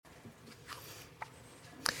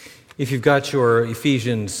If you've got your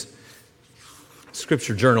Ephesians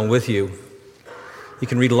scripture journal with you, you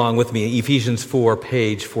can read along with me, Ephesians 4,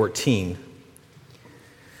 page 14.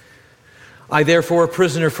 I, therefore, a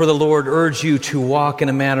prisoner for the Lord, urge you to walk in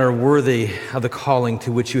a manner worthy of the calling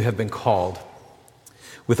to which you have been called,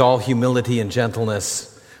 with all humility and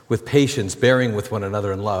gentleness, with patience, bearing with one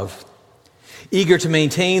another in love, eager to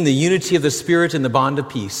maintain the unity of the Spirit in the bond of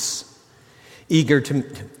peace.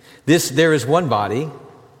 There is one body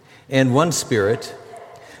and one Spirit,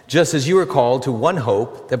 just as you are called to one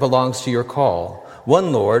hope that belongs to your call,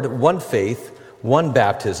 one Lord, one faith, one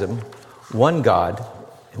baptism, one God,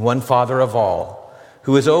 and one Father of all,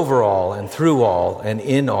 who is over all and through all and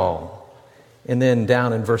in all. And then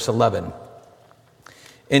down in verse 11.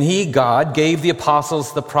 And he, God, gave the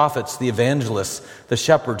apostles, the prophets, the evangelists, the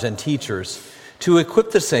shepherds and teachers to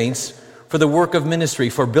equip the saints for the work of ministry,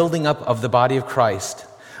 for building up of the body of Christ,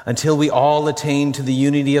 until we all attain to the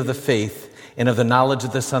unity of the faith and of the knowledge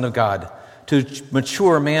of the Son of God, to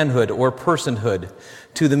mature manhood or personhood,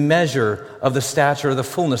 to the measure of the stature of the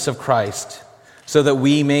fullness of Christ, so that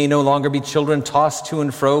we may no longer be children tossed to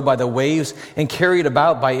and fro by the waves and carried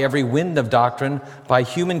about by every wind of doctrine, by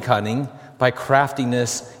human cunning, by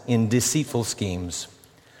craftiness in deceitful schemes.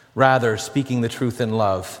 Rather, speaking the truth in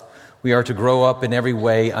love, we are to grow up in every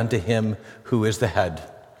way unto him who is the head,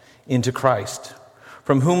 into Christ,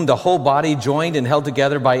 from whom the whole body, joined and held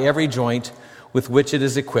together by every joint with which it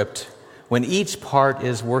is equipped, when each part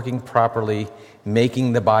is working properly,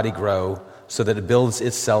 making the body grow so that it builds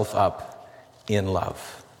itself up in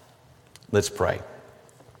love. Let's pray.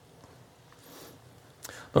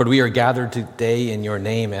 Lord, we are gathered today in your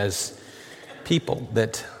name as people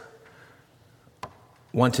that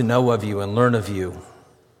want to know of you and learn of you,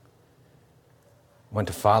 want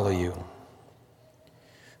to follow you.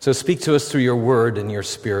 So speak to us through your word and your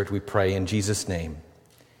spirit, we pray in Jesus' name.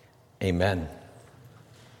 Amen.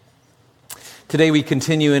 Today we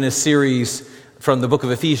continue in a series from the book of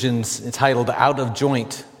Ephesians entitled Out of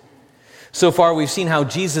Joint. So far we've seen how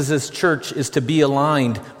Jesus' church is to be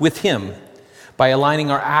aligned with him by aligning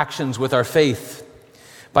our actions with our faith,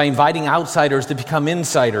 by inviting outsiders to become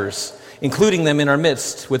insiders, including them in our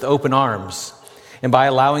midst with open arms, and by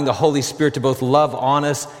allowing the Holy Spirit to both love on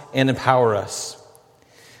us and empower us.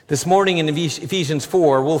 This morning in Ephesians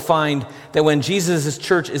 4, we'll find that when Jesus'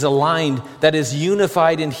 church is aligned, that is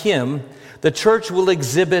unified in him, the church will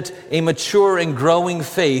exhibit a mature and growing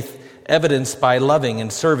faith evidenced by loving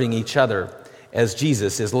and serving each other as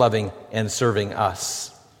Jesus is loving and serving us.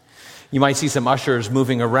 You might see some ushers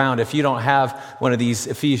moving around. If you don't have one of these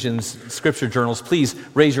Ephesians scripture journals, please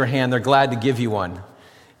raise your hand. They're glad to give you one.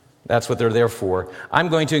 That's what they're there for. I'm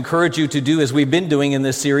going to encourage you to do, as we've been doing in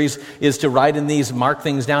this series, is to write in these, mark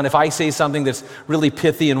things down. If I say something that's really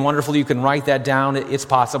pithy and wonderful, you can write that down. It's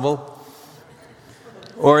possible.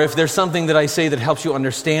 Or if there's something that I say that helps you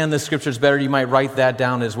understand the scriptures better, you might write that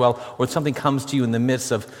down as well. Or if something comes to you in the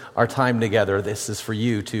midst of our time together, this is for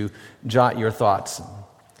you to jot your thoughts.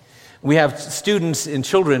 We have students and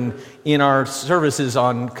children in our services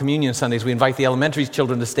on Communion Sundays. We invite the elementary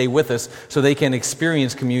children to stay with us so they can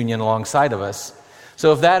experience communion alongside of us.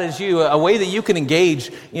 So if that is you, a way that you can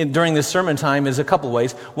engage during this sermon time is a couple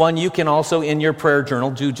ways. One, you can also in your prayer journal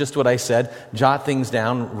do just what I said, jot things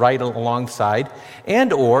down, write alongside.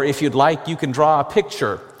 And or if you'd like, you can draw a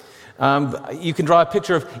picture. You can draw a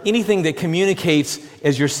picture of anything that communicates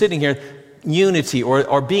as you're sitting here, unity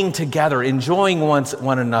or being together, enjoying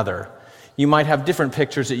one another. You might have different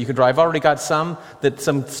pictures that you can draw. I've already got some that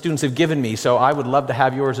some students have given me, so I would love to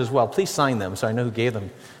have yours as well. Please sign them so I know who gave them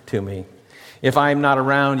to me. If I'm not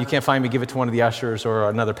around, you can't find me, give it to one of the ushers or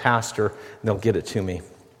another pastor, and they'll get it to me.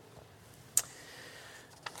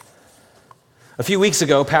 A few weeks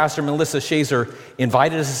ago, Pastor Melissa Shazer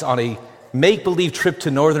invited us on a make-believe trip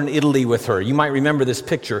to northern Italy with her. You might remember this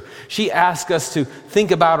picture. She asked us to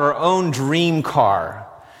think about our own dream car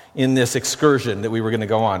in this excursion that we were going to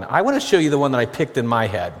go on. I want to show you the one that I picked in my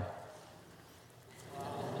head.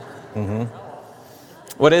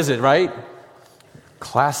 What is it, right?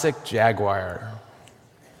 Classic Jaguar.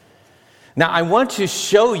 Now, I want to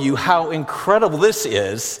show you how incredible this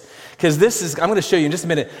is, because I'm going to show you in just a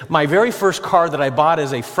minute, my very first car that I bought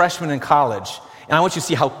as a freshman in college. And I want you to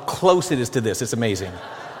see how close it is to this. It's amazing.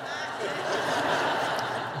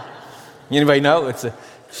 Anybody know? It's a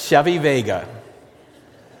Chevy Vega.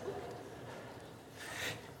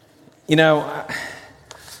 You know,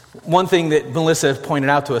 one thing that Melissa pointed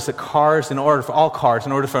out to us, that in order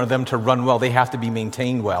for them to run well, they have to be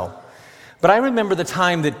maintained well. But I remember the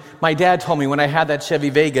time that my dad told me when I had that Chevy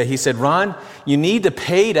Vega, he said, Ron, you need to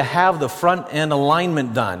pay to have the front end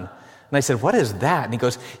alignment done. And I said, what is that? And he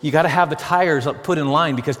goes, you got to have the tires put in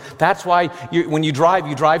line because that's why when you drive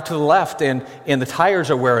to the left and the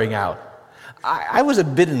tires are wearing out. I was a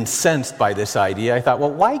bit incensed by this idea. I thought,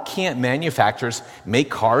 well, why can't manufacturers make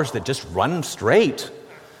cars that just run straight?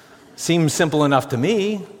 Seems simple enough to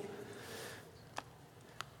me.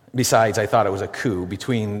 Besides, I thought it was a coup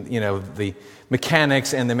between, the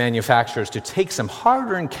mechanics and the manufacturers to take some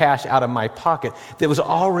hard-earned cash out of my pocket that was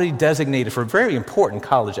already designated for very important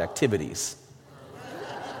college activities.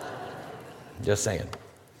 Just saying.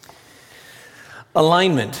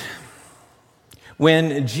 Alignment.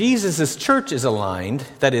 When Jesus' church is aligned,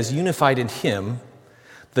 that is, unified in Him,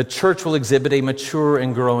 the church will exhibit a mature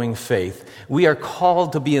and growing faith. We are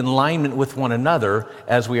called to be in alignment with one another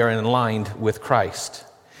as we are aligned with Christ.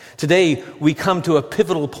 Today, we come to a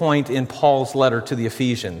pivotal point in Paul's letter to the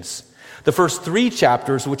Ephesians. The first 3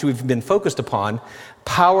 chapters, which we've been focused upon,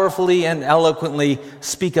 powerfully and eloquently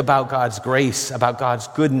speak about God's grace, about God's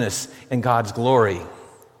goodness, and God's glory.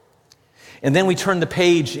 And then we turn the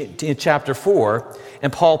page in chapter 4,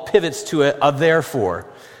 and Paul pivots to a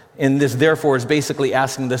therefore. And this therefore is basically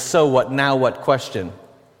asking the so what, now what question.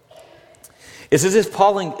 It's as if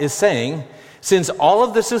Paul is saying, since all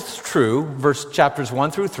of this is true, chapters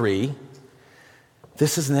 1 through 3,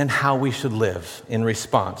 this is then how we should live in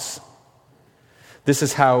response. This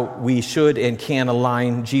is how we should and can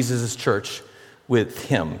align Jesus' church with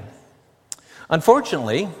Him.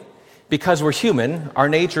 Unfortunately, because we're human, our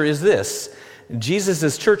nature is this.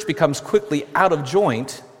 Jesus' church becomes quickly out of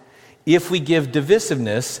joint if we give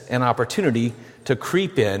divisiveness an opportunity to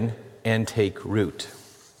creep in and take root.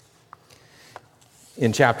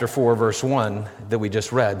 In chapter 4, verse 1 that we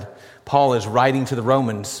just read, Paul is writing to the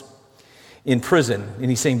Romans in prison, and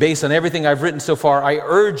he's saying, based on everything I've written so far, I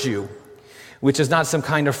urge you, which is not some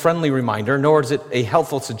kind of friendly reminder, nor is it a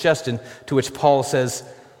helpful suggestion to which Paul says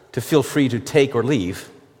to feel free to take or leave.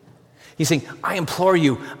 He's saying, I implore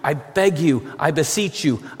you, I beg you, I beseech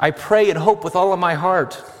you, I pray and hope with all of my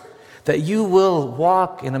heart that you will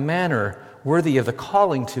walk in a manner worthy of the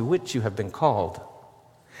calling to which you have been called.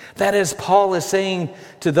 That is, Paul is saying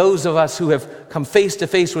to those of us who have come face to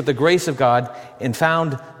face with the grace of God and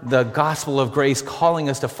found the gospel of grace calling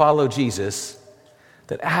us to follow Jesus,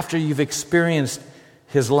 that after you've experienced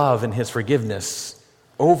His love and His forgiveness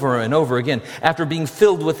over and over again, after being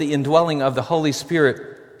filled with the indwelling of the Holy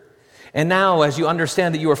Spirit, and now as you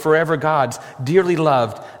understand that you are forever God's, dearly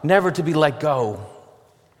loved, never to be let go,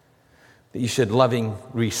 that you should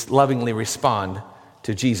lovingly respond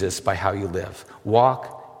to Jesus by how you live.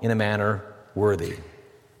 Walk in a manner worthy.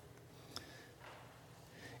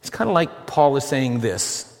 It's kind of like Paul is saying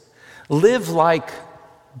this. Live like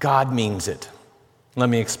God means it. Let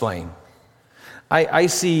me explain. I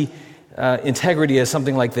see integrity as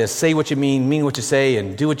something like this. Say what you mean what you say,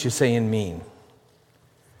 and do what you say and mean.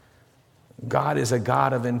 God is a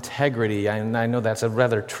God of integrity. And I know that's a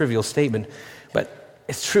rather trivial statement, but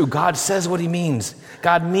it's true. God says what He means.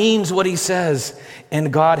 God means what He says.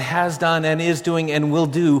 And God has done and is doing and will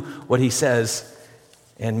do what He says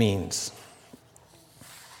and means.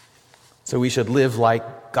 So we should live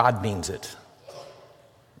like God means it.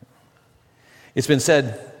 It's been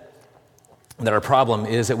said that our problem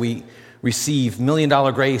is that we receive $1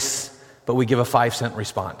 million grace, but we give a 5-cent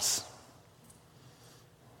response.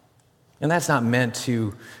 And that's not meant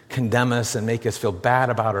to condemn us and make us feel bad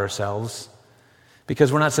about ourselves,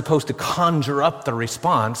 because we're not supposed to conjure up the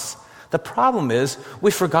response. The problem is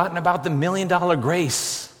we've forgotten about the $1 million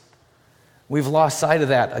grace. We've lost sight of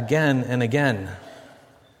that again and again.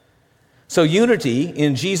 So unity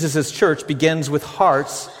in Jesus' church begins with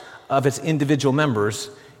hearts of its individual members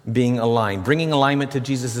being aligned. Bringing alignment to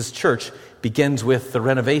Jesus' church begins with the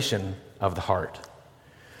renovation of the heart.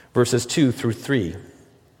 Verses 2 through 3.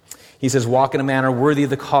 He says, walk in a manner worthy of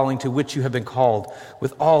the calling to which you have been called,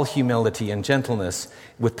 with all humility and gentleness,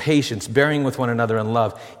 with patience, bearing with one another in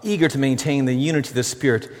love, eager to maintain the unity of the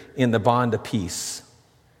Spirit in the bond of peace.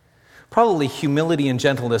 Probably humility and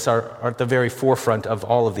gentleness are at the very forefront of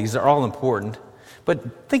all of these. They're all important.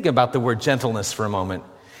 But think about the word gentleness for a moment.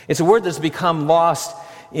 It's a word that's become lost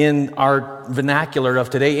in our vernacular of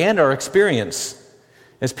today and our experience.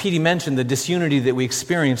 As Petey mentioned, the disunity that we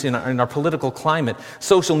experience in our political climate,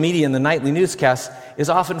 social media and the nightly newscasts is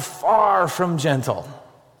often far from gentle.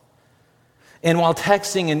 And while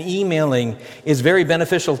texting and emailing is very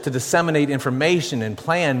beneficial to disseminate information and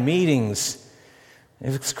plan meetings,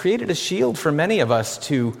 it's created a shield for many of us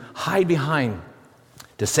to hide behind,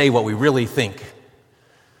 to say what we really think.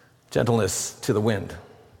 Gentleness to the wind.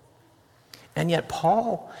 And yet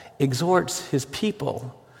Paul exhorts his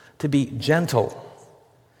people to be gentle.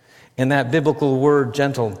 And that biblical word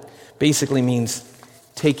gentle basically means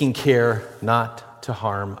taking care not to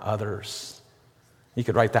harm others. You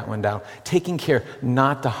could write that one down. Taking care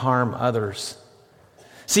not to harm others.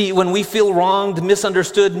 See, when we feel wronged,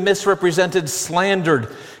 misunderstood, misrepresented, slandered,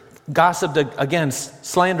 gossiped against,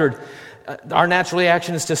 slandered, our natural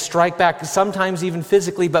reaction is to strike back, sometimes even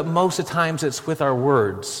physically, but most of the times it's with our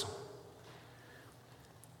words.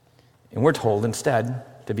 And we're told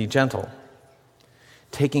instead to be gentle,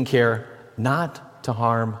 taking care not to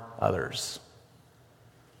harm others,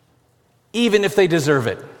 even if they deserve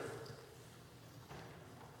it,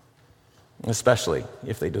 especially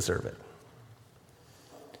if they deserve it.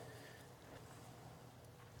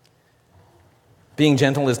 Being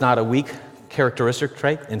gentle is not a weak characteristic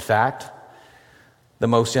trait. In fact, the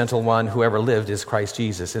most gentle one who ever lived is Christ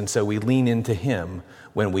Jesus. And so we lean into him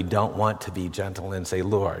when we don't want to be gentle and say,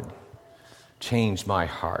 Lord, change my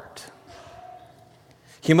heart.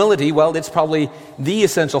 Humility, well, it's probably the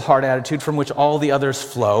essential heart attitude from which all the others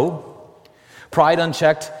flow. Pride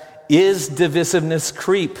unchecked is divisiveness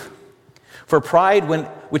creep. For pride,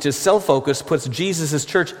 which is self-focused, puts Jesus'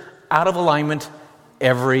 church out of alignment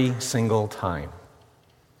every single time.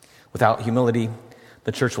 Without humility,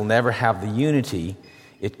 the church will never have the unity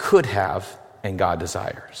it could have and God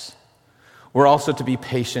desires. We're also to be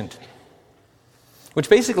patient, which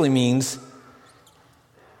basically means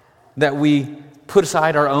that we put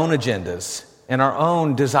aside our own agendas and our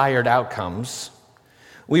own desired outcomes.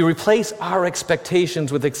 We replace our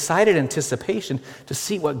expectations with excited anticipation to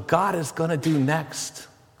see what God is going to do next.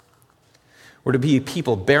 We're to be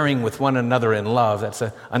people bearing with one another in love. That's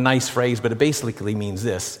a nice phrase, but it basically means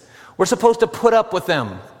this. We're supposed to put up with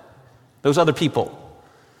them, those other people.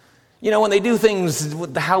 You know, when they do things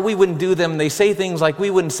how we wouldn't do them, they say things like we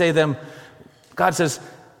wouldn't say them, God says,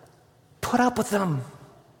 put up with them.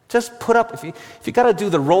 Just put up. If you got to do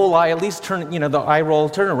the roll eye, at least turn, the eye roll,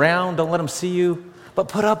 turn around, don't let them see you, but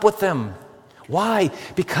put up with them. Why?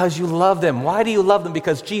 Because you love them. Why do you love them?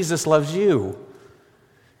 Because Jesus loves you.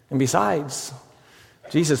 And besides,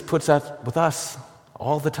 Jesus puts up with us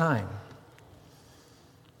all the time.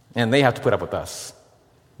 And they have to put up with us,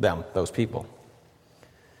 them, those people.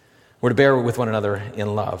 We're to bear with one another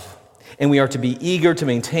in love. And we are to be eager to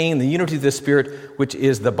maintain the unity of the Spirit, which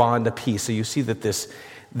is the bond of peace. So you see that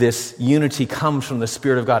this unity comes from the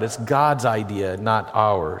Spirit of God. It's God's idea, not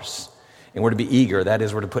ours. And we're to be eager. That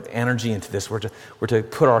is, we're to put energy into this. We're to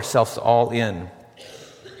put ourselves all in.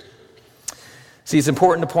 See, it's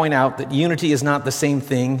important to point out that unity is not the same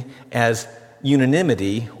thing as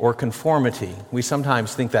unanimity or conformity. We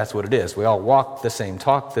sometimes think that's what it is. We all walk the same,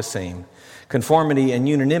 talk the same. Conformity and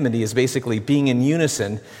unanimity is basically being in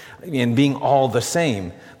unison and being all the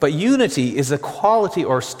same. But unity is a quality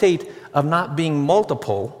or state of not being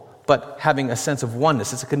multiple, but having a sense of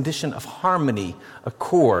oneness. It's a condition of harmony,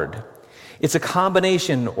 accord. It's a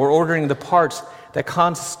combination or ordering the parts that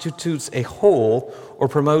constitutes a whole or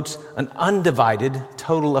promotes an undivided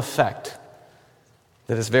total effect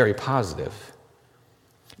that is very positive.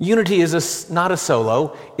 Unity is not a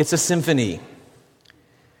solo, it's a symphony.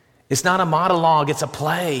 It's not a monologue, it's a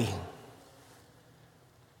play.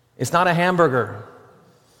 It's not a hamburger,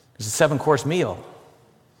 it's a 7-course meal.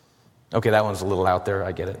 Okay, that one's a little out there,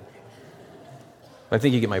 I get it. But I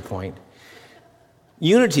think you get my point.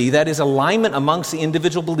 Unity, that is alignment amongst the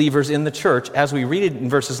individual believers in the church, as we read it in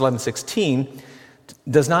verses 11 and 16,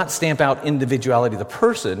 does not stamp out individuality of the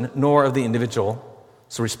person, nor of the individual's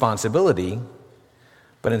responsibility,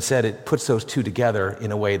 but instead it puts those two together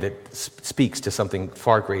in a way that speaks to something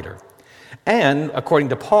far greater. And according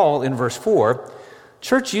to Paul in verse 4,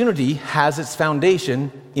 church unity has its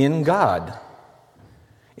foundation in God.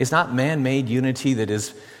 It's not man-made unity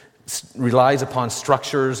that relies upon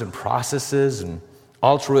structures and processes and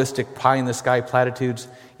altruistic pie-in-the-sky platitudes.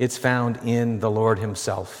 It's found in the Lord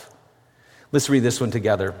himself. Let's read this one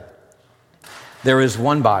together. There is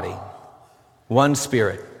one body, one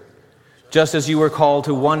Spirit, just as you were called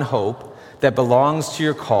to one hope that belongs to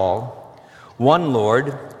your call, one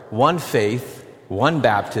Lord, one faith, one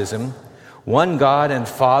baptism, one God and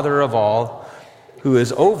Father of all, who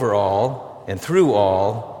is over all and through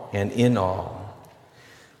all and in all.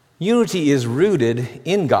 Unity is rooted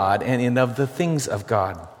in God and in of the things of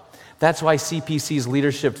God. That's why CPC's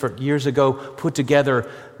leadership for years ago put together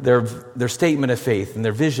their statement of faith and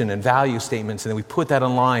their vision and value statements, and then we put that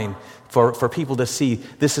online for people to see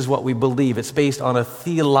this is what we believe. It's based on a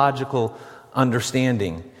theological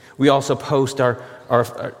understanding. We also post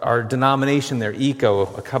our denomination there,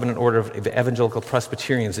 ECO, a covenant order of evangelical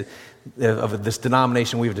Presbyterians, of this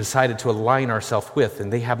denomination we've decided to align ourselves with,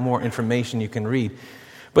 and they have more information you can read.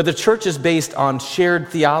 But the church is based on shared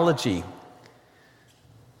theology.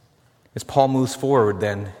 As Paul moves forward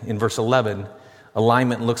then in verse 11,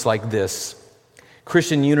 alignment looks like this.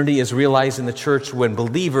 Christian unity is realized in the church when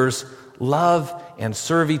believers love and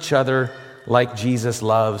serve each other like Jesus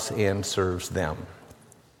loves and serves them.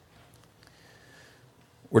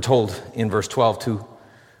 We're told in verse 12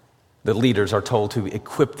 the leaders are told to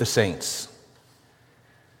equip the saints.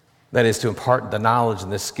 That is, to impart the knowledge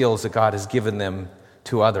and the skills that God has given them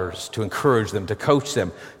to others, to encourage them, to coach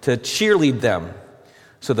them, to cheerlead them,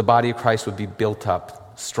 so the body of Christ would be built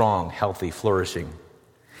up, strong, healthy, flourishing.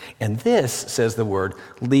 And this, says the word,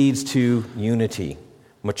 leads to unity,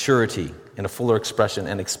 maturity, and a fuller expression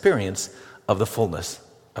and experience of the fullness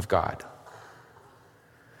of God.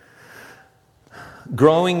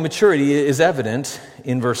 Growing maturity is evident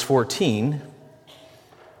in verse 14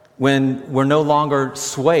 when we're no longer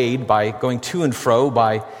swayed by going to and fro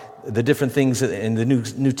by the different things and the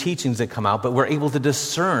new teachings that come out, but we're able to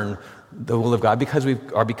discern the will of God because we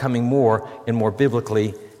are becoming more and more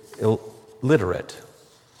biblically literate.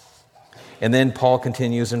 And then Paul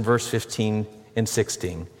continues in verse 15 and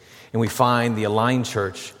 16, and we find the aligned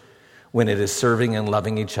church when it is serving and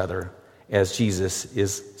loving each other as Jesus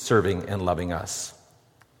is serving and loving us.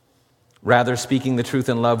 Rather, speaking the truth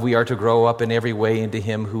in love, we are to grow up in every way into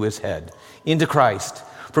Him who is head, into Christ,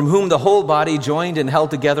 from whom the whole body, joined and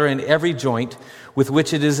held together in every joint with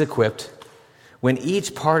which it is equipped, when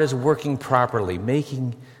each part is working properly,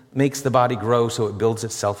 makes the body grow so it builds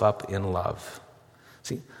itself up in love.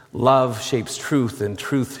 See, love shapes truth and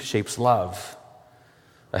truth shapes love.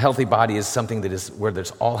 A healthy body is something that is where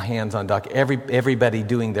there's all hands on deck, everybody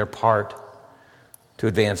doing their part to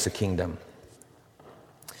advance the kingdom.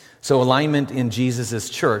 So alignment in Jesus'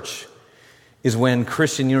 church is when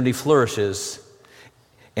Christian unity flourishes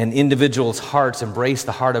and individuals' hearts embrace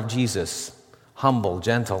the heart of Jesus, humble,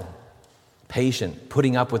 gentle, patient,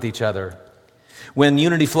 putting up with each other. When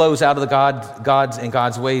unity flows out of the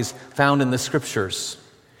God's ways found in the Scriptures,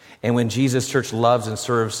 and when Jesus' church loves and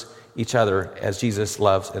serves each other as Jesus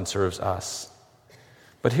loves and serves us.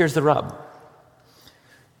 But here's the rub.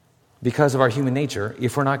 Because of our human nature,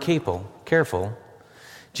 if we're not careful,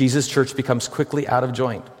 Jesus' church becomes quickly out of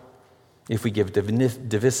joint if we give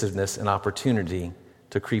divisiveness an opportunity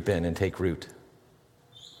to creep in and take root.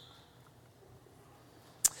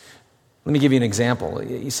 Let me give you an example.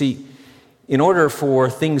 You see, in order for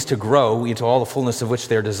things to grow into all the fullness of which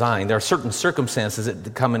they're designed, there are certain circumstances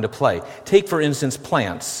that come into play. Take, for instance,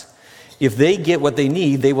 plants. If they get what they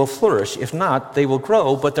need, they will flourish. If not, they will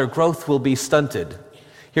grow, but their growth will be stunted.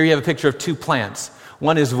 Here you have a picture of two plants.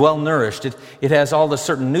 One is well nourished. It has all the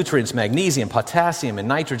certain nutrients, magnesium, potassium, and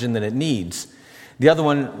nitrogen that it needs. The other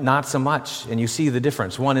one, not so much, and you see the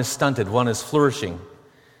difference. One is stunted, one is flourishing.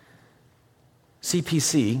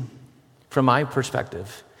 CPC, from my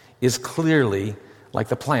perspective, is clearly like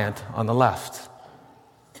the plant on the left.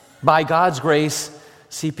 By God's grace,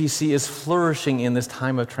 CPC is flourishing in this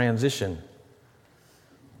time of transition.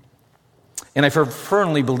 And I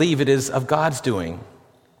firmly believe it is of God's doing.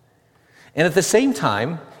 And at the same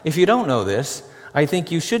time, if you don't know this, I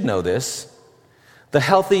think you should know this. The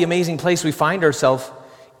healthy, amazing place we find ourselves,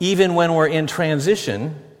 even when we're in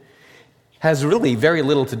transition, has really very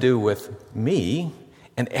little to do with me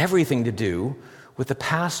and everything to do with the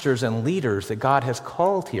pastors and leaders that God has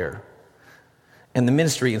called here, and the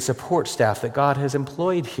ministry and support staff that God has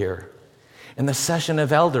employed here, and the session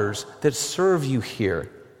of elders that serve you here,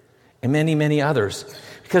 and many, many others.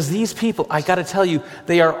 Because these people, I got to tell you,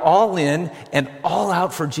 they are all in and all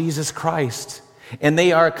out for Jesus Christ. And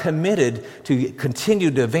they are committed to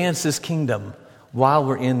continue to advance this kingdom while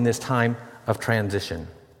we're in this time of transition.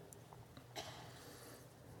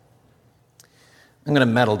 I'm going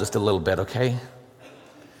to meddle just a little bit, okay?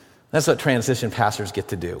 That's what transition pastors get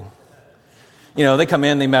to do. You know, they come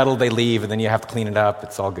in, they meddle, they leave, and then you have to clean it up.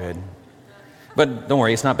 It's all good. But don't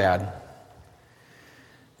worry, it's not bad.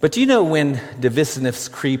 But do you know when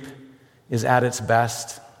divisiveness creep is at its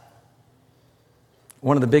best?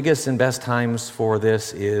 One of the biggest and best times for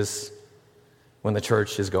this is when the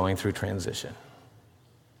church is going through transition.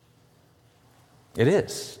 It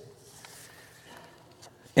is.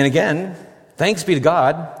 And again, thanks be to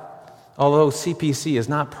God, although CPC is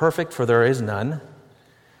not perfect, for there is none,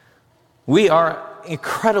 we are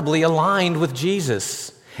incredibly aligned with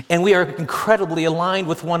Jesus, and we are incredibly aligned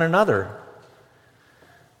with one another.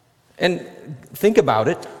 And think about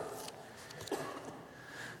it.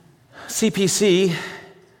 CPC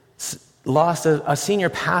lost a senior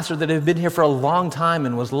pastor that had been here for a long time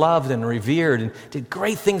and was loved and revered and did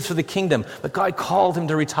great things for the kingdom, but God called him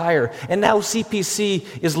to retire. And now CPC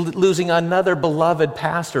is losing another beloved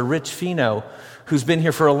pastor, Rich Fino, who's been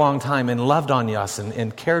here for a long time and loved on us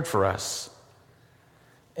and cared for us.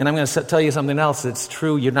 And I'm going to tell you something else that's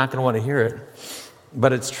true. You're not going to want to hear it,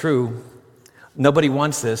 but it's true. Nobody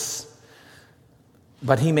wants this,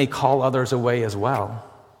 but he may call others away as well.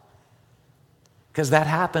 Because that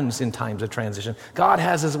happens in times of transition. God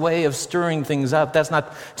has his way of stirring things up. That's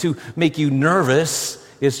not to make you nervous.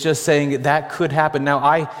 It's just saying that could happen. Now,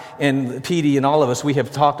 I and Petey and all of us, we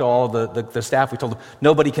have talked to all the staff. We told them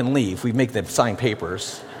nobody can leave. We make them sign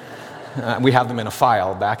papers. We have them in a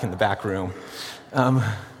file back in the back room.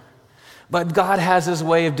 But God has his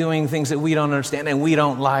way of doing things that we don't understand and we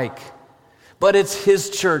don't like. But it's his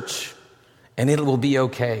church, and it will be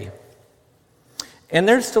okay. And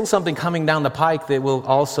there's still something coming down the pike that will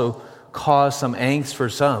also cause some angst for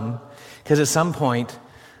some, because at some point,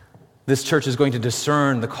 this church is going to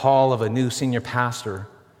discern the call of a new senior pastor.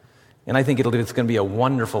 And I think it's going to be a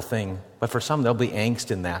wonderful thing. But for some, there'll be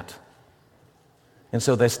angst in that. And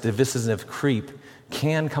so this divisive creep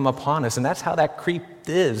can come upon us. And that's how that creep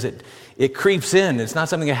is. It creeps in. It's not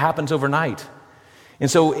something that happens overnight. And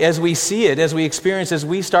so as we see it, as we experience, as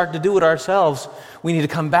we start to do it ourselves, we need to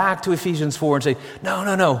come back to Ephesians 4 and say,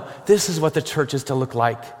 no, this is what the church is to look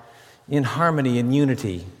like, in harmony and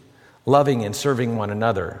unity, loving and serving one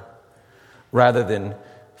another, rather than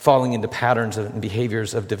falling into patterns and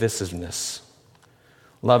behaviors of divisiveness,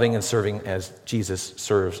 loving and serving as Jesus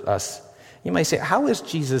serves us. You might say, how is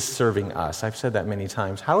Jesus serving us? I've said that many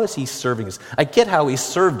times. How is he serving us? I get how he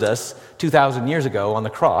served us 2,000 years ago on the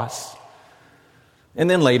cross. And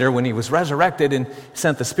then later when he was resurrected and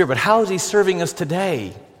sent the Spirit. But how is he serving us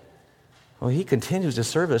today? Well, he continues to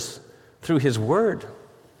serve us through his word.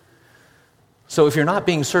 So if you're not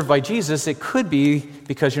being served by Jesus, it could be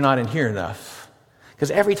because you're not in here enough.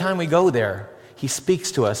 Because every time we go there, he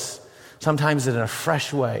speaks to us, sometimes in a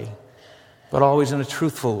fresh way, but always in a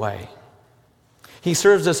truthful way. He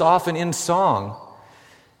serves us often in song.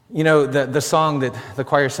 You know, the song that the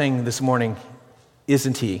choir sang this morning,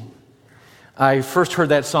 Isn't He? I first heard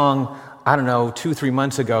that song, 2-3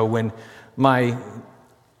 months ago when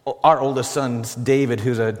our oldest son, David,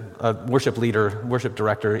 who's a worship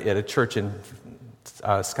director at a church in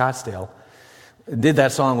Scottsdale, did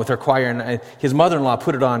that song with her choir, and his mother-in-law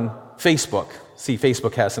put it on Facebook. See,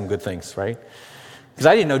 Facebook has some good things, right? Because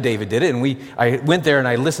I didn't know David did it, and I went there and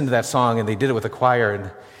I listened to that song, and they did it with a choir,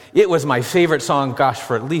 and it was my favorite song,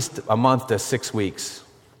 for at least a month to 6 weeks.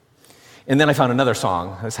 And then I found another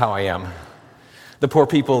song. That's how I am. The poor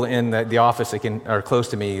people in the office that are close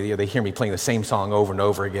to me, they hear me playing the same song over and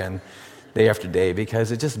over again, day after day,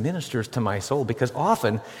 because it just ministers to my soul. Because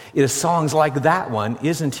often it is songs like that one,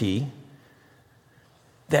 Isn't He,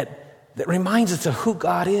 that reminds us of who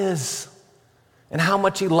God is and how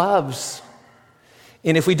much he loves.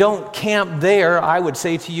 And if we don't camp there, I would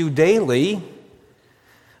say to you daily,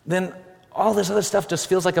 then all this other stuff just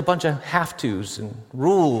feels like a bunch of have-tos and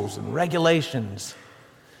rules and regulations.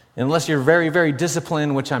 Unless you're very, very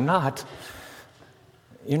disciplined, which I'm not,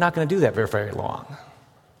 you're not going to do that very, very long.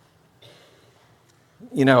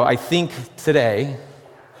 You know, I think today,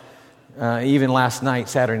 even last night,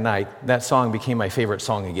 Saturday night, that song became my favorite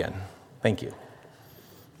song again. Thank you.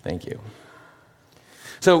 Thank you.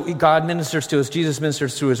 So God ministers to us. Jesus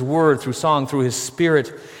ministers through his word, through song, through his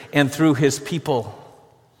Spirit, and through his people.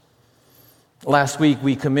 Last week,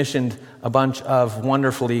 we commissioned a bunch of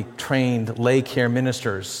wonderfully trained lay care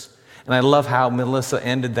ministers. And I love how Melissa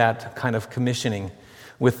ended that kind of commissioning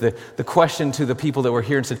with the question to the people that were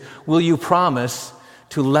here and said, will you promise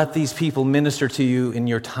to let these people minister to you in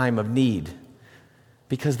your time of need?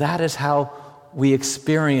 Because that is how we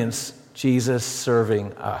experience Jesus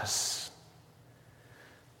serving us.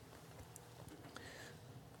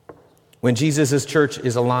 When Jesus' church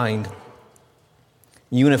is aligned,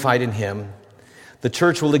 unified in him, the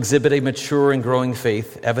church will exhibit a mature and growing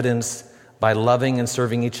faith, evidenced by loving and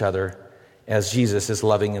serving each other as Jesus is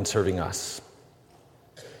loving and serving us.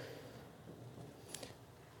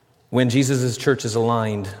 When Jesus' church is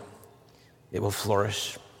aligned, it will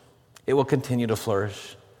flourish. It will continue to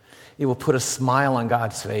flourish. It will put a smile on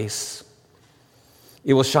God's face.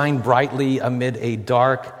 It will shine brightly amid a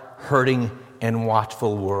dark, hurting, and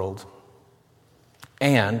watchful world.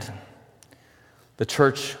 And the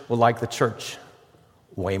church will like the church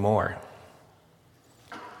way more.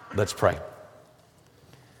 Let's pray.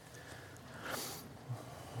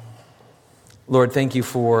 Lord, thank you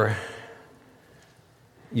for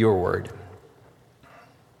your word.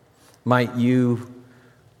 Might you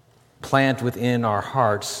plant within our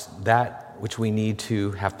hearts that which we need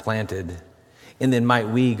to have planted, and then might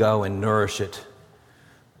we go and nourish it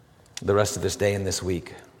the rest of this day and this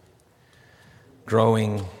week.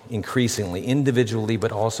 growing increasingly, individually,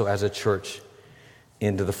 but also as a church,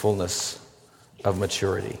 into the fullness of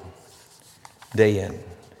maturity, day in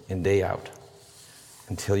and day out,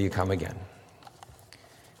 until you come again.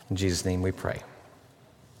 In Jesus' name we pray.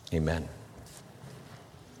 Amen.